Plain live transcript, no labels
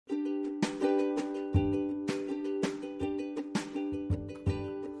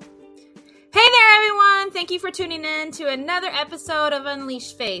thank you for tuning in to another episode of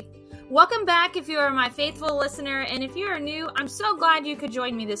Unleashed Faith. Welcome back if you are my faithful listener, and if you are new, I'm so glad you could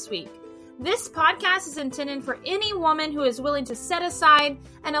join me this week. This podcast is intended for any woman who is willing to set aside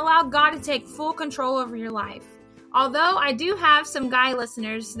and allow God to take full control over your life. Although I do have some guy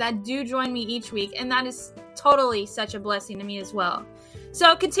listeners that do join me each week, and that is totally such a blessing to me as well.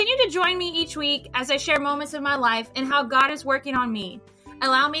 So continue to join me each week as I share moments of my life and how God is working on me.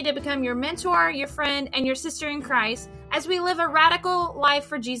 Allow me to become your mentor, your friend, and your sister in Christ as we live a radical life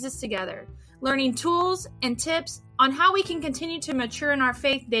for Jesus together, learning tools and tips on how we can continue to mature in our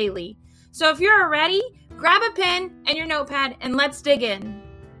faith daily. So if you're ready, grab a pen and your notepad and let's dig in.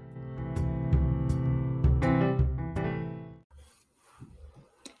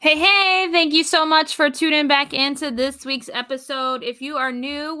 Hey, thank you so much for tuning back into this week's episode. If you are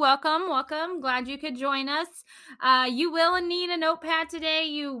new, welcome. Glad you could join us. You will need a notepad today.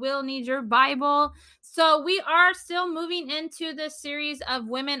 You will need your Bible. So we are still moving into this series of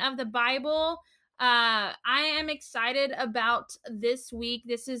Women of the Bible. I am excited about this week.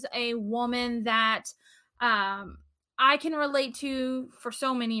 This is a woman that I can relate to for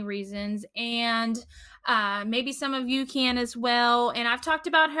so many reasons, and maybe some of you can as well. And I've talked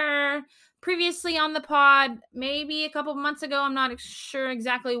about her previously on the pod, maybe a couple of months ago. I'm not sure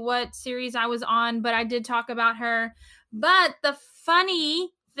exactly what series I was on, but I did talk about her. But the funny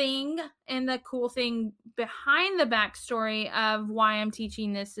thing and the cool thing behind the backstory of why I'm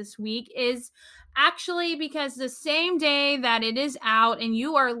teaching this week is actually because the same day that it is out and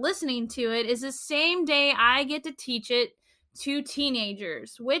you are listening to it is the same day I get to teach it to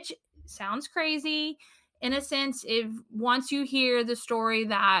teenagers, which sounds crazy in a sense if once you hear the story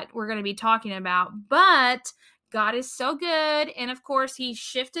that we're going to be talking about. But God is so good, and of course he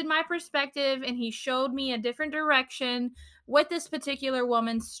shifted my perspective and he showed me a different direction with this particular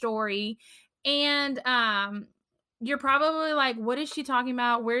woman's story. And you're probably like, what is she talking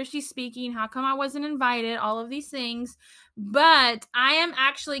about? Where is she speaking? How come I wasn't invited? All of these things. But I am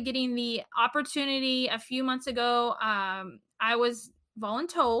actually getting the opportunity. A few months ago, I was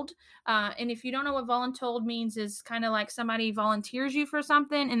voluntold. And if you don't know what voluntold means, is kind of like somebody volunteers you for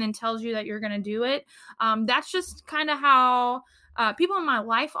something and then tells you that you're going to do it. That's just kind of how people in my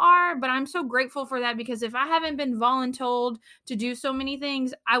life are, but I'm so grateful for that, because if I haven't been voluntold to do so many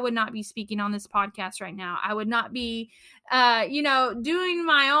things, I would not be speaking on this podcast right now. I would not be, doing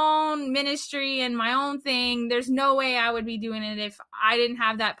my own ministry and my own thing. There's no way I would be doing it if I didn't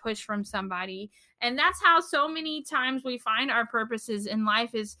have that push from somebody. And that's how so many times we find our purposes in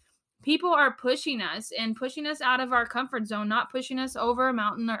life is people are pushing us and pushing us out of our comfort zone, not pushing us over a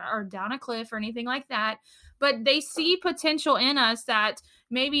mountain or down a cliff or anything like that. But they see potential in us that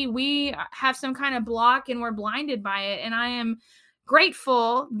maybe we have some kind of block and we're blinded by it. And I am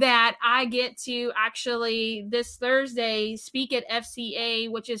grateful that I get to actually this Thursday speak at FCA,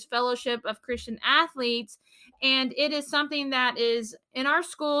 which is Fellowship of Christian Athletes. And it is something that is in our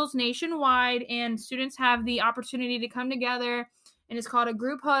schools nationwide, and students have the opportunity to come together, and it's called a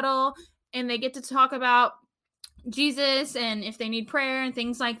group huddle, and they get to talk about Jesus and if they need prayer and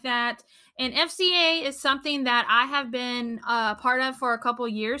things like that. And FCA is something that I have been a part of for a couple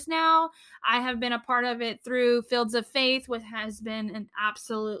years now. I have been a part of it through Fields of Faith, which has been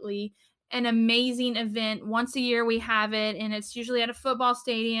an amazing event. Once a year we have it, and it's usually at a football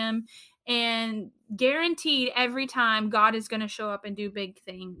stadium, and guaranteed every time God is going to show up and do big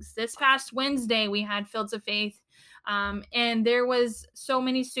things. This past Wednesday we had Fields of Faith. And there was so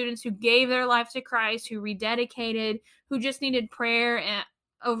many students who gave their life to Christ, who rededicated, who just needed prayer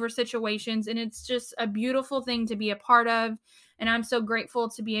over situations. And it's just a beautiful thing to be a part of. And I'm so grateful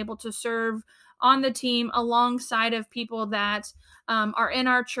to be able to serve on the team alongside of people that are in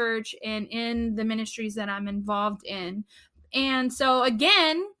our church and in the ministries that I'm involved in. And so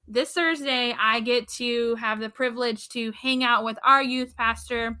again, this Thursday, I get to have the privilege to hang out with our youth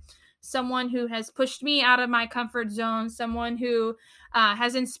pastor, someone who has pushed me out of my comfort zone, someone who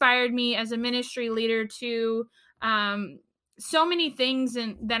has inspired me as a ministry leader to so many things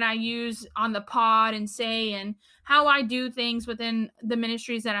that I use on the pod and say, and how I do things within the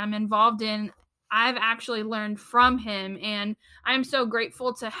ministries that I'm involved in. I've actually learned from him, and I'm so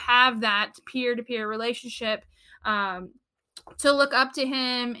grateful to have that peer-to-peer relationship, to look up to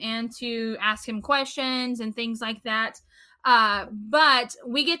him and to ask him questions and things like that. But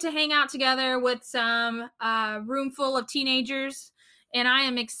we get to hang out together with some room full of teenagers, and I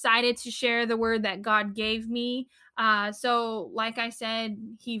am excited to share the word that God gave me. So like I said,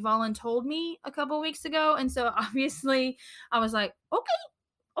 he voluntold me a couple weeks ago, and so obviously I was like, okay.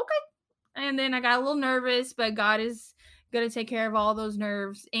 And then I got a little nervous, but God is going to take care of all those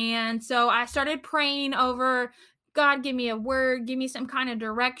nerves. And so I started praying over, God, give me a word, give me some kind of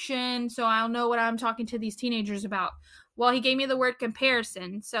direction so I'll know what I'm talking to these teenagers about. Well, he gave me the word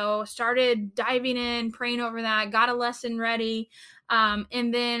comparison. So started diving in, praying over that, got a lesson ready.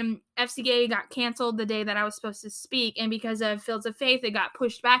 And then FCA got canceled the day that I was supposed to speak. And because of Fields of Faith, it got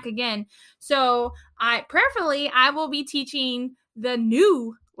pushed back again. So prayerfully, I will be teaching the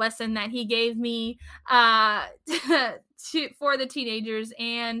new lesson that he gave me for the teenagers.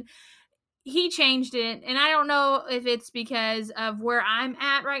 And he changed it, and I don't know if it's because of where I'm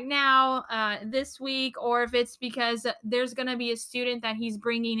at right now this week, or if it's because there's going to be a student that he's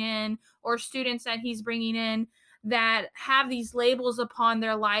bringing in, or students that he's bringing in that have these labels upon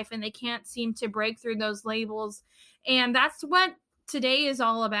their life and they can't seem to break through those labels. And that's what today is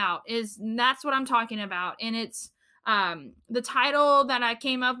all about, that's what I'm talking about. And it's the title that I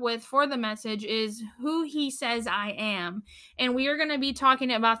came up with for the message is Who He Says I Am. And we are going to be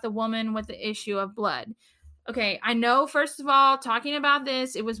talking about the woman with the issue of blood. Okay, I know, first of all, talking about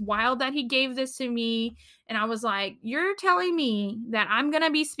this, it was wild that he gave this to me. And I was like, you're telling me that I'm going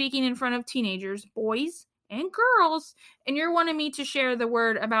to be speaking in front of teenagers, boys and girls, and you're wanting me to share the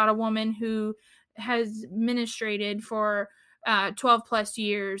word about a woman who has ministrated for 12 plus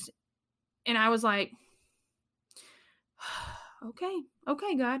years. And I was like,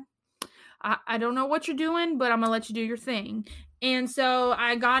 okay, God. I don't know what you're doing, but I'm going to let you do your thing. And so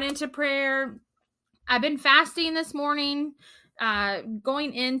I got into prayer. I've been fasting this morning,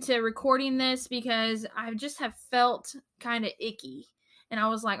 going into recording this because I just have felt kind of icky. And I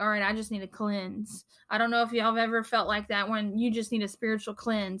was like, all right, I just need to cleanse. I don't know if y'all have ever felt like that when you just need a spiritual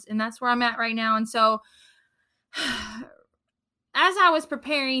cleanse. And that's where I'm at right now. And so as I was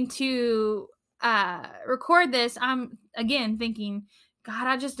preparing to record this, I'm again thinking, God,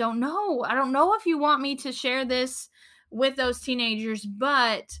 I just don't know. I don't know if you want me to share this with those teenagers,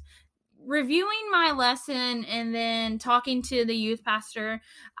 but reviewing my lesson and then talking to the youth pastor,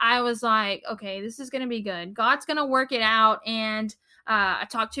 I was like, okay, this is going to be good. God's going to work it out. And I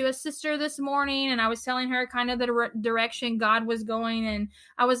talked to a sister this morning and I was telling her kind of the direction God was going. And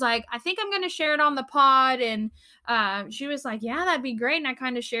I was like, I think I'm going to share it on the pod. And she was like, yeah, that'd be great. And I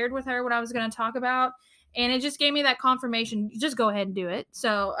kind of shared with her what I was going to talk about. And it just gave me that confirmation. Just go ahead and do it.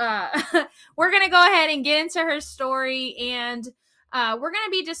 So we're going to go ahead and get into her story. And we're going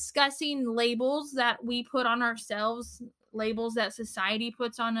to be discussing labels that we put on ourselves, labels that society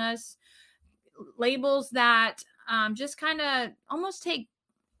puts on us, labels that just kind of almost take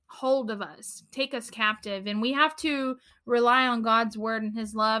hold of us, take us captive. And we have to rely on God's word and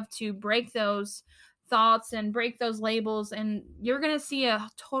his love to break those thoughts and break those labels. And you're going to see a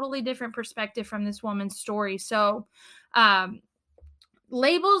totally different perspective from this woman's story. So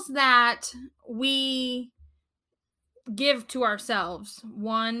labels that we give to ourselves.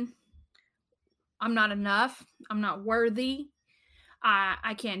 One, I'm not enough. I'm not worthy.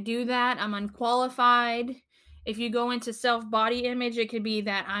 I can't do that. I'm unqualified. If you go into self-body image, it could be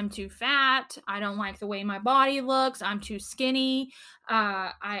that I'm too fat. I don't like the way my body looks. I'm too skinny.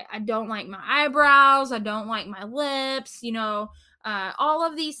 I don't like my eyebrows. I don't like my lips. All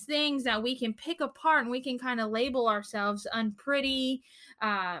of these things that we can pick apart and we can kind of label ourselves unpretty.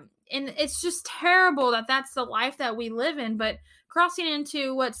 And it's just terrible that that's the life that we live in. But crossing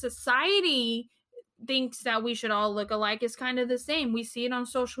into what society thinks that we should all look alike is kind of the same. We see it on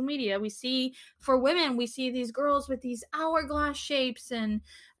social media. We see, for women, we see these girls with these hourglass shapes, and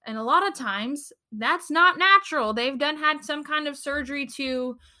a lot of times that's not natural. They've had some kind of surgery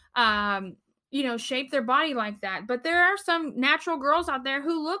to shape their body like that. But there are some natural girls out there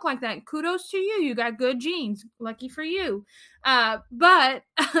who look like that. Kudos to you. You got good genes. Lucky for you. But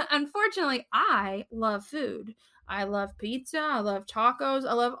unfortunately, I love food. I love pizza. I love tacos.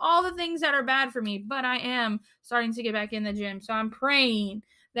 I love all the things that are bad for me, but I am starting to get back in the gym. So I'm praying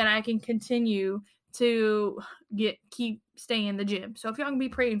that I can continue to keep staying in the gym. So if y'all can be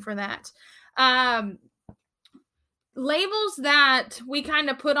praying for that. Labels that we kind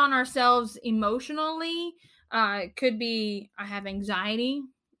of put on ourselves emotionally could be, I have anxiety.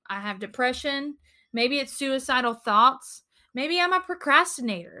 I have depression. Maybe it's suicidal thoughts. Maybe I'm a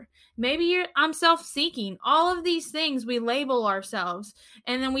procrastinator. Maybe I'm self-seeking. All of these things we label ourselves.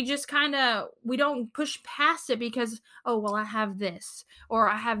 And then we just we don't push past it because, oh, well, I have this or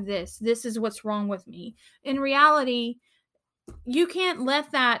I have this. This is what's wrong with me. In reality, you can't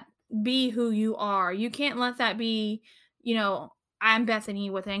let that be who you are. You can't let that be, I'm Bethany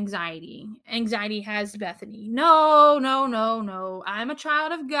with anxiety. Anxiety has Bethany. No. I'm a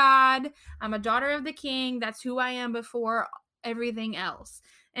child of God. I'm a daughter of the King. That's who I am before everything else.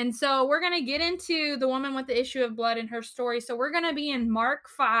 And so we're going to get into the woman with the issue of blood and her story. So we're going to be in Mark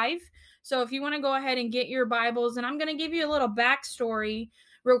 5. So if you want to go ahead and get your Bibles, and I'm going to give you a little backstory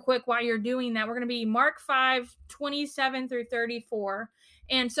real quick while you're doing that. We're going to be Mark 5, 27 through 34.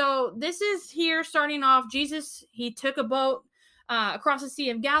 And so this is here starting off. Jesus, he took a boat across the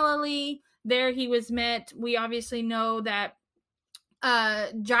Sea of Galilee. There he was met. We obviously know that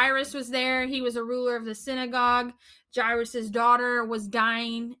Jairus was there. He was a ruler of the synagogue. Jairus's daughter was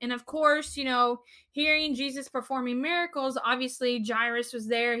dying. And of course, you know, hearing Jesus performing miracles, obviously Jairus was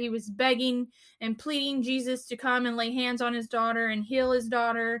there. He was begging and pleading Jesus to come and lay hands on his daughter and heal his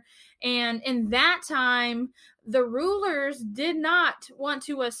daughter. And in that time, the rulers did not want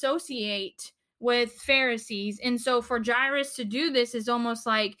to associate with Pharisees. And so for Jairus to do this is almost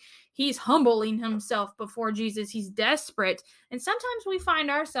like he's humbling himself before Jesus. He's desperate. And sometimes we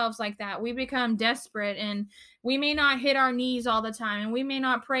find ourselves like that. We become desperate, and we may not hit our knees all the time, and we may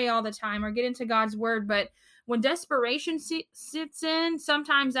not pray all the time or get into God's word. But when desperation sits in,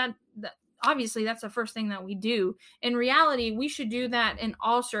 sometimes that obviously that's the first thing that we do. In reality, we should do that in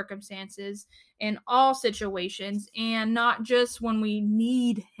all circumstances, in all situations, and not just when we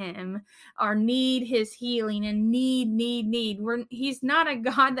need him or need his healing and need. He's not a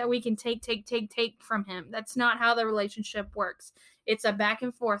God that we can take from him. That's not how the relationship works. It's a back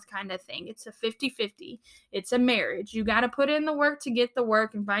and forth kind of thing. It's a 50-50. It's a marriage. You got to put in the work to get the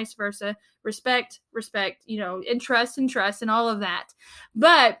work, and vice versa. Respect, you know, and trust and all of that.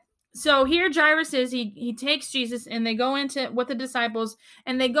 But so here Jairus is, he takes Jesus, and they go into with the disciples,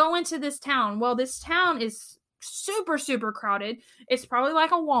 and they go into this town. Well, this town is super, super crowded. It's probably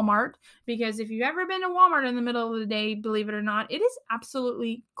like a Walmart, because if you've ever been to Walmart in the middle of the day, believe it or not, it is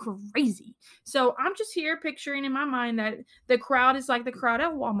absolutely crazy. So I'm just here picturing in my mind that the crowd is like the crowd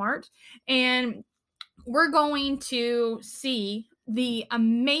at Walmart, and we're going to see the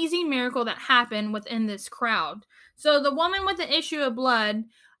amazing miracle that happened within this crowd. So the woman with the issue of blood,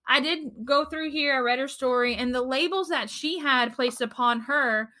 I did go through here, I read her story, and the labels that she had placed upon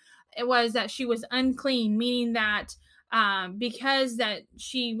her, it was that she was unclean, meaning that because that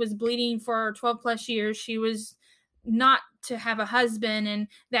she was bleeding for 12 plus years, she was not to have a husband, and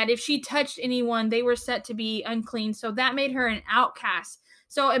that if she touched anyone, they were set to be unclean. So that made her an outcast.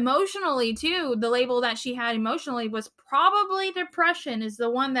 So emotionally too, the label that she had emotionally was probably depression, is the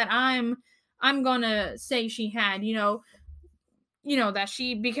one that I'm gonna say she had, you know, that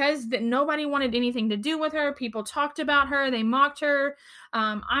because nobody wanted anything to do with her. People talked about her. They mocked her.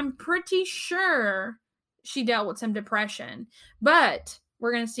 I'm pretty sure she dealt with some depression, but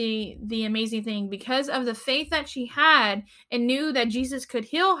we're going to see the amazing thing. Because of the faith that she had and knew that Jesus could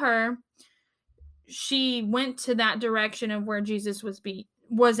heal her, she went to that direction of where Jesus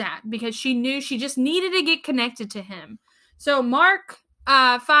was at, because she knew she just needed to get connected to him. So Mark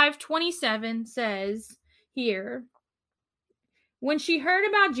 5:27 says here, when she heard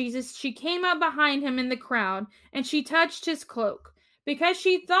about Jesus, she came up behind him in the crowd, and she touched his cloak, because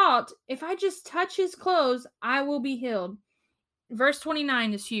she thought, if I just touch his clothes, I will be healed. Verse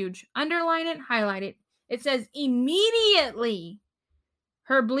 29 is huge. Underline it, highlight it. It says, immediately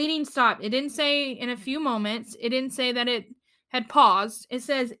her bleeding stopped. It didn't say in a few moments. It didn't say that it had paused. It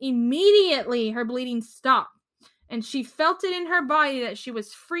says immediately her bleeding stopped, and she felt it in her body that she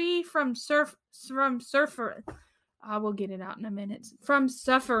was free from suffering. I will get it out in a minute. From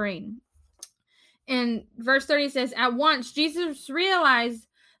suffering. And verse 30 says, at once Jesus realized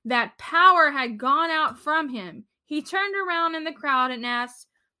that power had gone out from him. He turned around in the crowd and asked,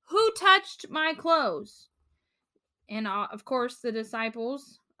 who touched my clothes? And of course, the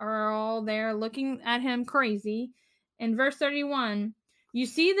disciples are all there looking at him crazy. In verse 31, you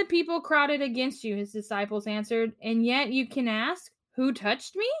see the people crowded against you, his disciples answered, and yet you can ask, who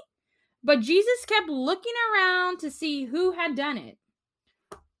touched me? But Jesus kept looking around to see who had done it.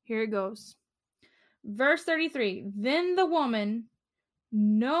 Here it goes. Verse 33, then the woman,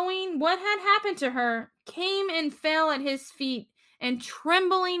 knowing what had happened to her, came and fell at his feet, and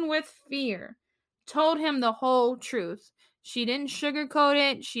trembling with fear, told him the whole truth. She didn't sugarcoat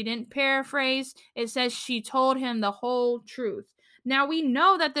it. She didn't paraphrase. It says she told him the whole truth. Now we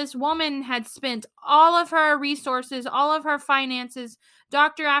know that this woman had spent all of her resources, all of her finances,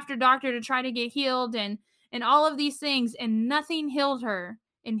 doctor after doctor, to try to get healed and all of these things, and nothing healed her.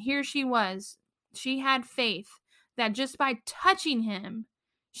 And here she was. She had faith that just by touching him,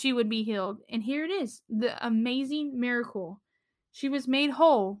 she would be healed. And here it is, the amazing miracle. She was made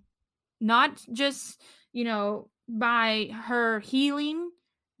whole, not just, by her healing,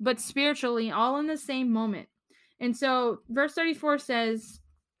 but spiritually, all in the same moment. And so verse 34 says,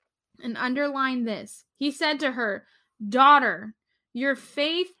 and underline this, he said to her, daughter, Your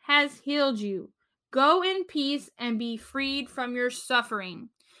faith has healed you. Go in peace and be freed from your suffering.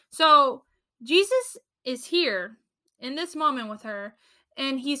 So Jesus is here in this moment with her,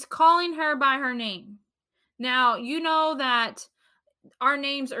 and he's calling her by her name. Now, you know that our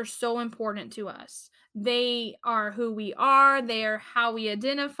names are so important to us. They are who we are. They are how we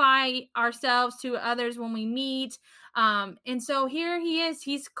identify ourselves to others when we meet. And so here he is.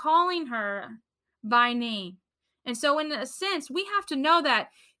 He's calling her by name. And so in a sense, we have to know that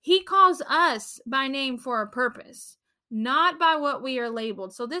he calls us by name for a purpose, not by what we are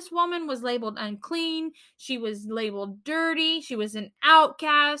labeled. So this woman was labeled unclean. She was labeled dirty. She was an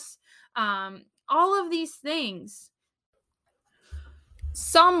outcast. All of these things.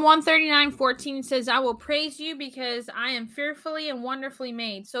 Psalm 139:14 says, I will praise you because I am fearfully and wonderfully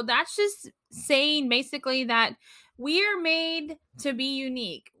made. So that's just saying basically that we are made to be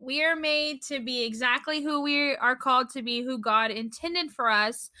unique. We are made to be exactly who we are called to be, who God intended for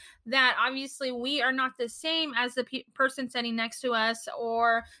us. That obviously we are not the same as the person sitting next to us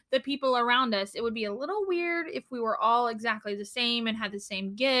or the people around us. It would be a little weird if we were all exactly the same and had the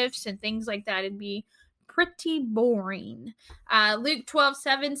same gifts and things like that. It'd be pretty boring. Luke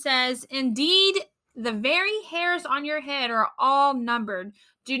 12:7 says, indeed, the very hairs on your head are all numbered.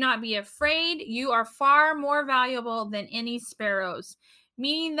 Do not be afraid. You are far more valuable than any sparrows.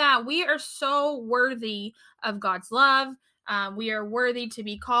 Meaning that we are so worthy of God's love. We are worthy to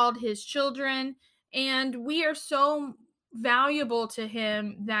be called his children. And we are so valuable to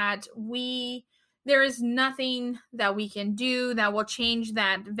him that there is nothing that we can do that will change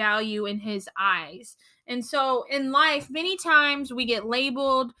that value in his eyes. And so in life, many times we get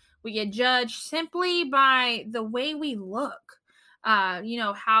labeled, we get judged simply by the way we look.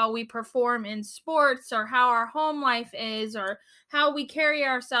 How we perform in sports or how our home life is or how we carry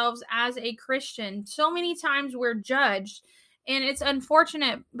ourselves as a Christian. So many times we're judged, and it's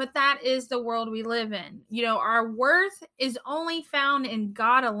unfortunate, but that is the world we live in. Our worth is only found in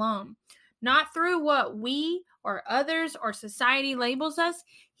God alone, not through what we or others or society labels us.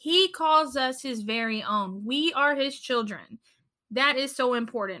 He calls us his very own. We are his children. That is so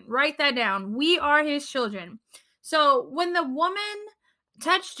important. Write that down. We are his children. So when the woman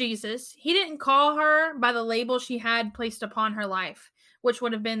touched Jesus, he didn't call her by the label she had placed upon her life, which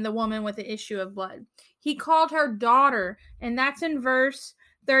would have been the woman with the issue of blood. He called her daughter, and that's in verse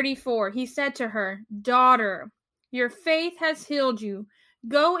 34. He said to her, daughter, your faith has healed you.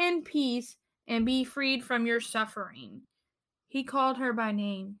 Go in peace and be freed from your suffering. He called her by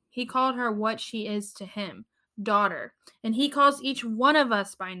name. He called her what she is to him, daughter. And he calls each one of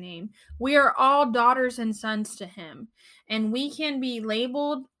us by name. We are all daughters and sons to him. And we can be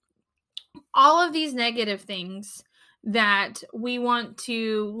labeled all of these negative things that we want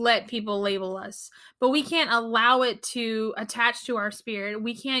to let people label us, but we can't allow it to attach to our spirit.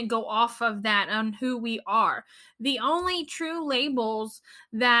 We can't go off of that on who we are. The only true labels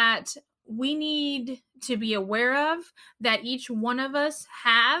that we need to be aware of, that each one of us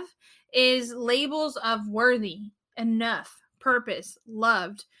have, is labels of worthy, enough, purpose,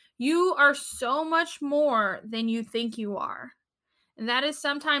 loved. You are so much more than you think you are. And that is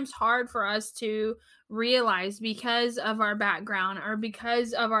sometimes hard for us to realize because of our background or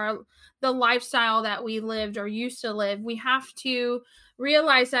because of the lifestyle that we lived or used to live. We have to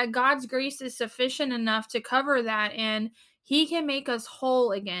realize that God's grace is sufficient enough to cover that, and he can make us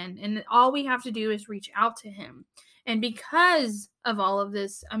whole again. And all we have to do is reach out to him. And because of all of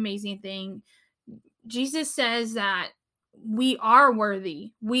this amazing thing, Jesus says that we are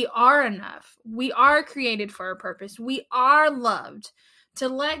worthy. We are enough. We are created for a purpose. We are loved. To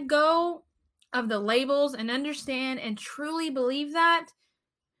let go of the labels and understand and truly believe that,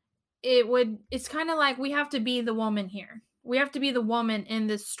 it's kind of like we have to be the woman here. We have to be the woman in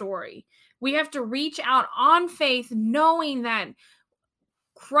this story. We have to reach out on faith, knowing that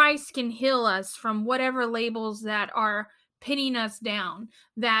Christ can heal us from whatever labels that are pinning us down.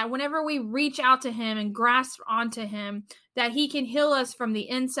 That whenever we reach out to him and grasp onto him, that he can heal us from the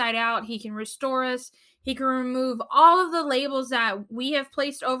inside out. He can restore us. He can remove all of the labels that we have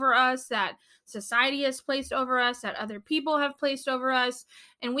placed over us, that society has placed over us, that other people have placed over us.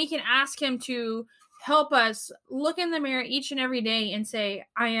 And we can ask him to help us look in the mirror each and every day and say,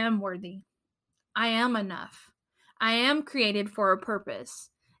 I am worthy. I am enough. I am created for a purpose.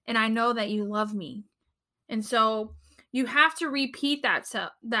 And I know that you love me. And so you have to repeat that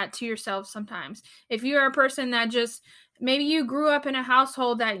to yourself sometimes. If you're a person that just, maybe you grew up in a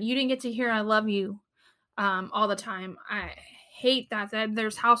household that you didn't get to hear I love you all the time. I hate that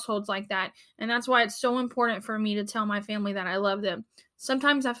there's households like that. And that's why it's so important for me to tell my family that I love them.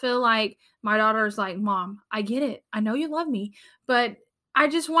 Sometimes I feel like my daughter's like, Mom, I get it. I know you love me, but I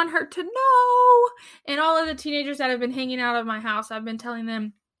just want her to know. And all of the teenagers that have been hanging out of my house, I've been telling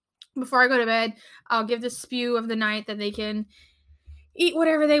them before I go to bed, I'll give the spew of the night that they can eat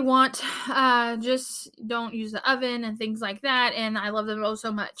whatever they want. Just don't use the oven and things like that. And I love them oh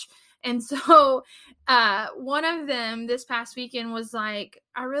so much. And so one of them this past weekend was like,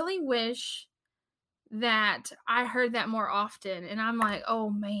 I really wish that I heard that more often. And I'm like, oh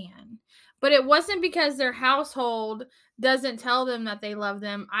man. But it wasn't because their household doesn't tell them that they love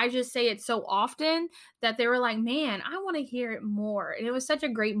them. I just say it so often that they were like, man, I want to hear it more. And it was such a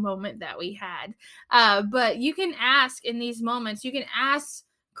great moment that we had. But you can ask in these moments, you can ask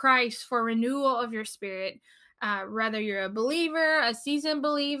Christ for renewal of your spirit. Whether you're a believer, a seasoned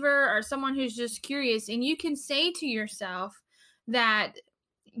believer, or someone who's just curious, and you can say to yourself that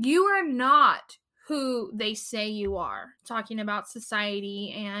you are not who they say you are, talking about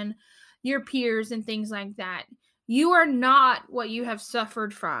society and your peers and things like that. You are not what you have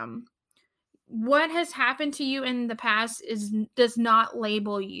suffered from. What has happened to you in the past does not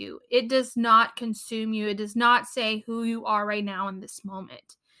label you. It does not consume you. It does not say who you are right now in this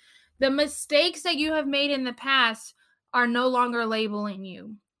moment. The mistakes that you have made in the past are no longer labeling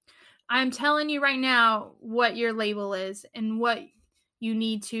you. I'm telling you right now what your label is and what you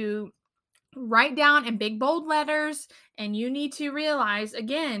need to write down in big bold letters, and you need to realize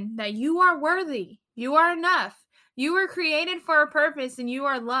again that you are worthy. You are enough. You were created for a purpose and you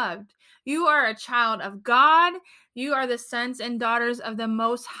are loved. You are a child of God. You are the sons and daughters of the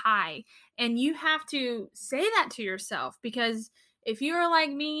Most High. And you have to say that to yourself, because if you are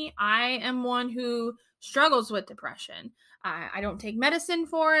like me, I am one who struggles with depression. I don't take medicine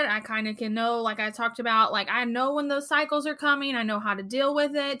for it. I kind of can know, like I talked about, like I know when those cycles are coming. I know how to deal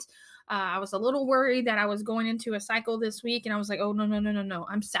with it. I was a little worried that I was going into a cycle this week, and I was like, oh, no.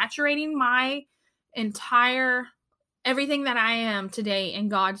 I'm saturating my entire everything that I am today in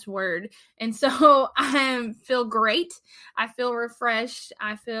God's word. And so I feel great. I feel refreshed.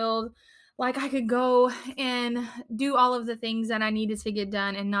 I feel like I could go and do all of the things that I needed to get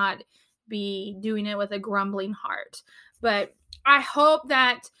done and not be doing it with a grumbling heart. But I hope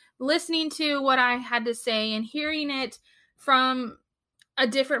that listening to what I had to say and hearing it from a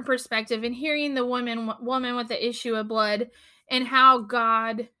different perspective and hearing the woman with the issue of blood and how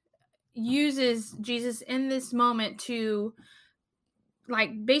God uses Jesus in this moment to,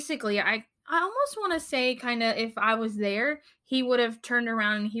 like, basically, I almost want to say kind of if I was there, he would have turned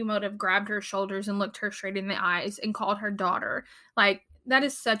around and he would have grabbed her shoulders and looked her straight in the eyes and called her daughter. Like, that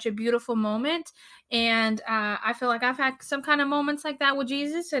is such a beautiful moment. And I feel like I've had some kind of moments like that with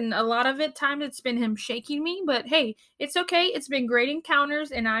Jesus, and a lot of times it's been him shaking me, but hey, it's okay. It's been great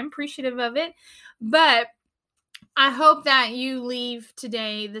encounters and I'm appreciative of it. But I hope that you leave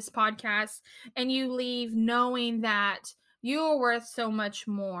today, this podcast, and you leave knowing that you are worth so much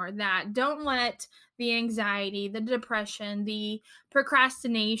more. That don't let the anxiety, the depression, the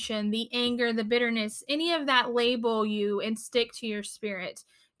procrastination, the anger, the bitterness, any of that label you and stick to your spirit,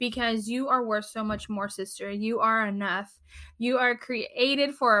 because you are worth so much more, sister. You are enough. You are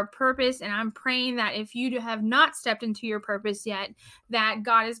created for a purpose, and I'm praying that if you have not stepped into your purpose yet, that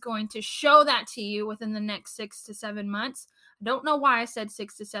God is going to show that to you within the next 6 to 7 months. I don't know why I said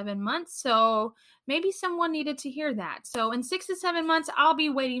 6 to 7 months, so maybe someone needed to hear that. So in 6 to 7 months, I'll be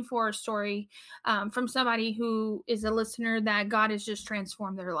waiting for a story from somebody who is a listener that God has just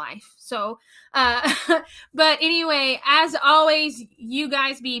transformed their life. So, but anyway, as always, you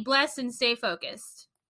guys be blessed and stay focused.